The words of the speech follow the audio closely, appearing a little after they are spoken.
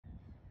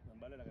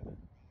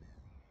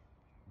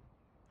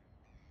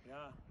Yeah,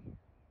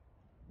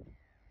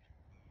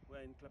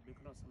 we're in Club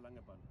Mykonos,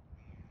 Langebaan,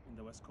 in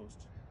the west coast.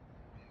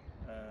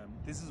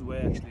 This is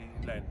where I actually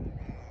learned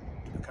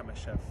to become a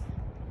chef.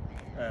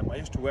 I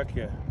used to work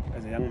here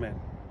as a young man,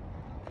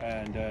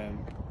 and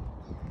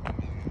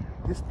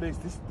this place,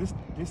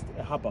 this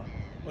harbour,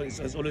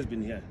 has always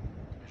been here,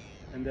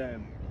 and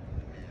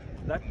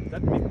that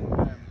big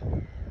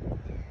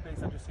place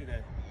that you see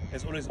there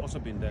has always also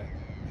been there.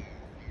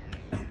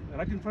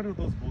 Right in front of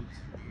those boats,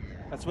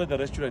 that's where the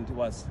restaurant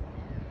was.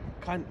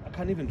 I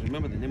can't even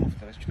remember the name of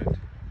the restaurant,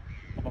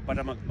 but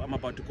I'm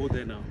about to go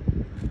there now.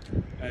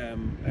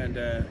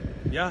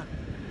 Yeah,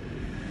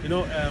 you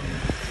know,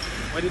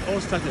 when it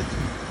all started,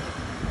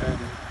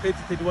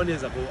 31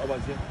 years ago, I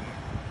was here.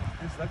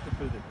 This is like the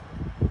building.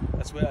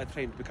 That's where I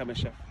trained to become a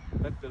chef.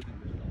 That building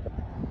there.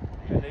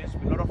 And there used to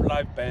be a lot of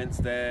live bands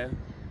there.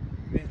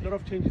 There's a lot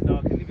of changes now.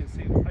 I can even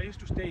see. I used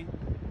to stay.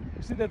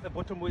 You see that at the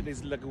bottom where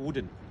there's like a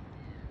wooden.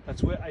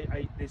 That's where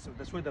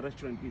that's where the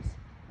restaurant is.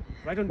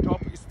 Right on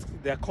top,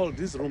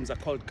 these rooms are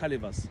called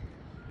calivas.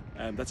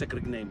 That's a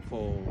Greek name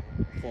for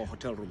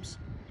hotel rooms.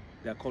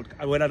 They are called,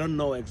 well, I don't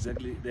know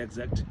exactly the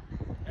exact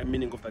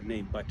meaning of that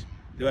name, but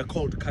they were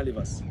called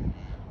calivas,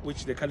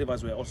 which the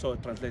calivas were also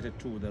translated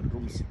to the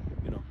rooms,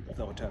 you know, of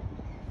the hotel.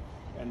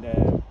 And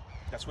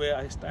that's where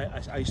I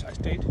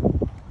stayed.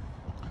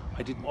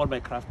 I did all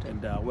my craft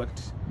and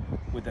worked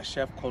with a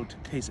chef called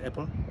Case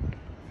Apple,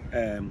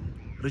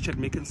 Richard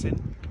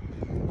Mickinson,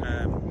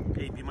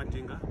 A.B.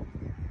 Madinga,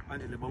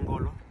 Andy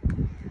Lebongolo,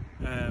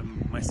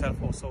 myself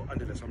also,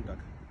 Andy Lesomdak.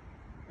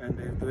 And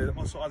there were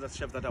also other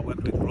chefs that I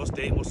worked with. Rose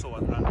Day also,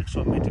 I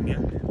actually met him here.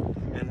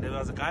 And there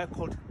was a guy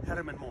called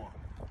Herman Moore.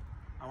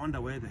 I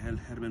wonder where the hell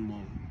Herman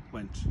Moore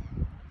went.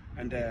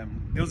 And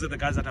those are the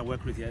guys that I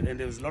worked with here. And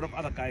there was a lot of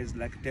other guys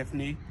like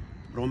Daphne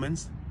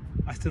Romans.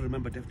 I still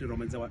remember Daphne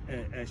Romans.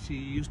 She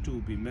used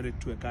to be married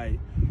to a guy,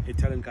 an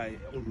Italian guy,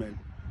 old man.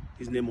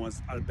 His name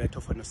was Alberto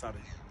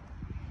Fornasari.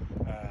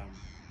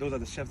 Those are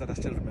the chefs that I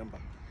still remember.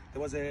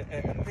 There was a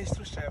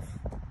pastry chef,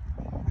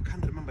 I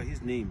can't remember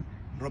his name.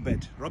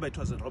 Robert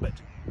was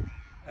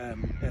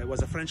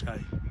a French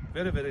guy,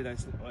 very, very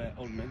nice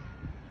old man.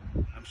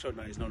 I'm sure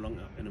now he's no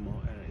longer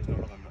anymore. He's no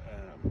longer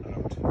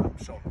around. I'm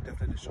sure,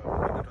 definitely sure.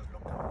 That was a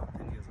long time,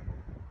 10 years ago.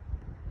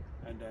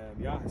 And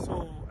yeah,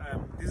 so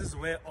this is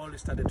where all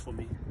started for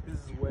me. This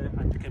is where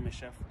I became a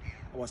chef.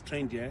 I was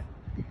trained here.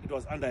 It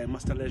was under a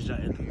Master Leisure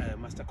and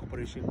Master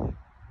Corporation.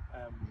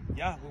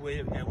 Yeah,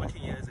 we were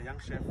working here as a young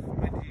chef,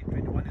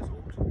 21 years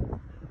old.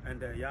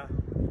 And yeah,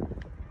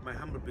 my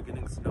humble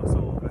beginnings, you know,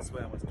 so that's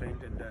where I was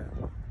trained. And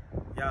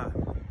yeah,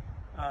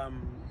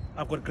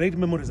 I've got great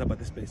memories about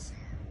this place.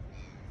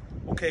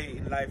 Okay,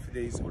 in life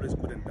there is always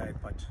good and bad,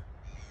 but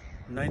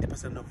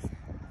 90% of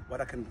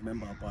what I can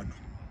remember about,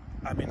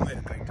 I mean, we had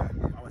a great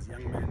time. I was a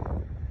young man.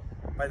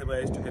 By the way,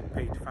 I used to get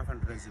paid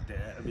 500 a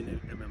day,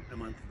 a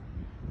month,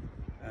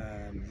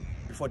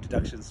 before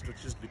deductions,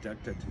 which just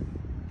deducted.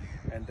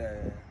 And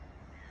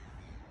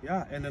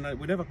yeah, and then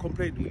we never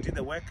complained. We did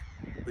the work,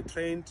 we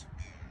trained.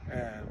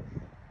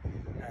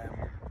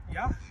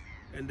 Yeah,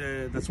 and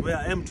that's where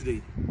I am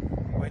today.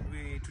 When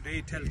we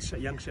today tell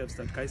young chefs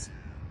that, guys,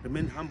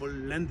 remain humble,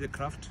 learn the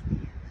craft,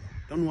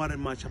 don't worry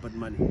much about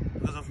money,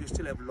 because of you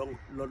still have a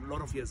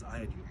lot of years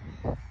ahead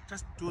you.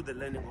 Just do the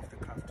learning of the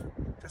craft,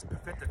 just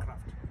perfect the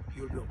craft,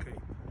 you'll be okay.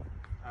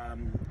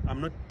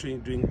 I'm not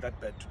doing that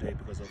bad today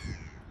because of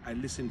I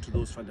listen to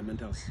those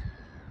fundamentals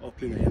of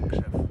being a young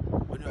chef.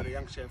 When you're a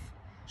young chef,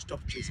 stop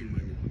chasing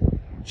money,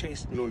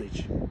 chase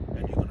knowledge,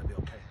 and you're gonna be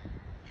okay.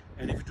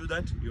 And if you do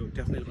that, you're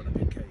definitely going to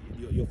be okay.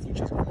 Your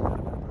future's going to be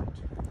very, very bright.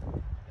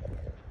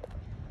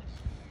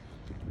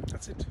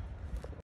 That's it.